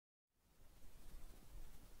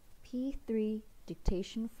T3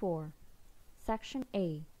 Dictation 4 Section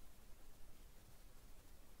A.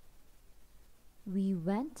 We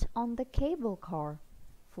went on the cable car.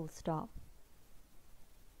 Full stop.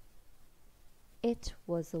 It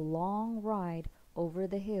was a long ride over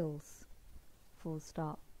the hills. Full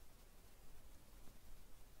stop.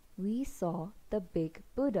 We saw the big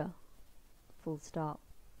Buddha. Full stop.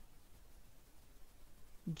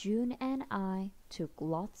 June and I took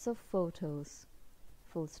lots of photos.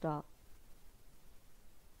 Full stop.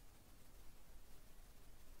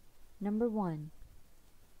 Number 1.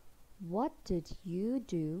 What did you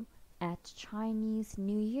do at Chinese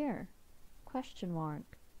New Year? Question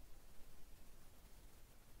mark.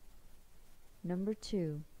 Number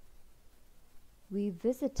 2. We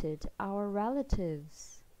visited our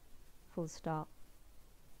relatives. Full stop.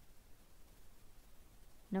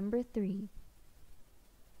 Number 3.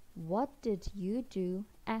 What did you do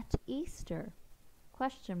at Easter?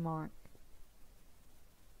 Question mark.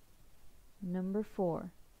 Number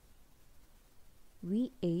 4.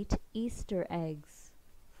 We ate Easter eggs.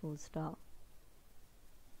 Full stop.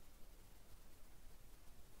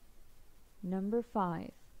 Number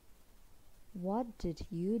 5. What did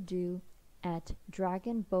you do at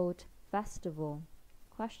Dragon Boat Festival?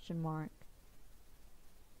 Question mark.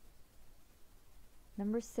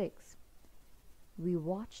 Number 6. We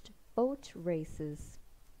watched boat races.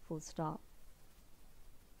 Full stop.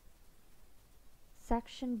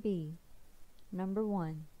 Section B. Number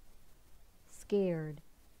 1. Scared.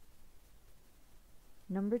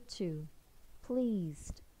 Number 2.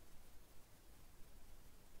 Pleased.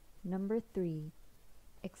 Number 3.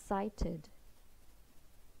 Excited.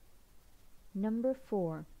 Number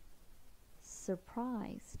 4.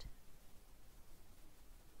 Surprised.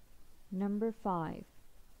 Number 5.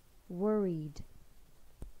 Worried.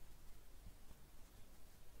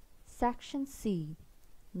 Section C.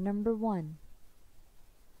 Number 1.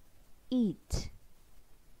 Eat.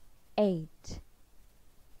 Ate.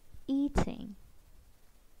 Eating.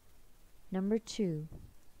 Number 2.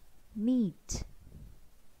 Meet.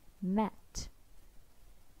 Met.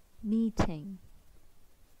 Meeting.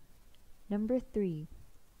 Number 3.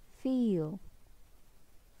 Feel.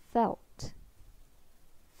 Felt.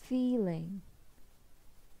 Feeling.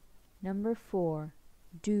 Number 4.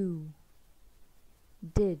 Do.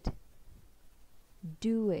 Did.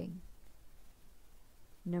 Doing.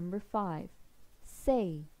 Number 5.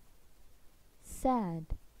 Say. Said.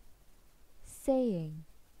 Saying.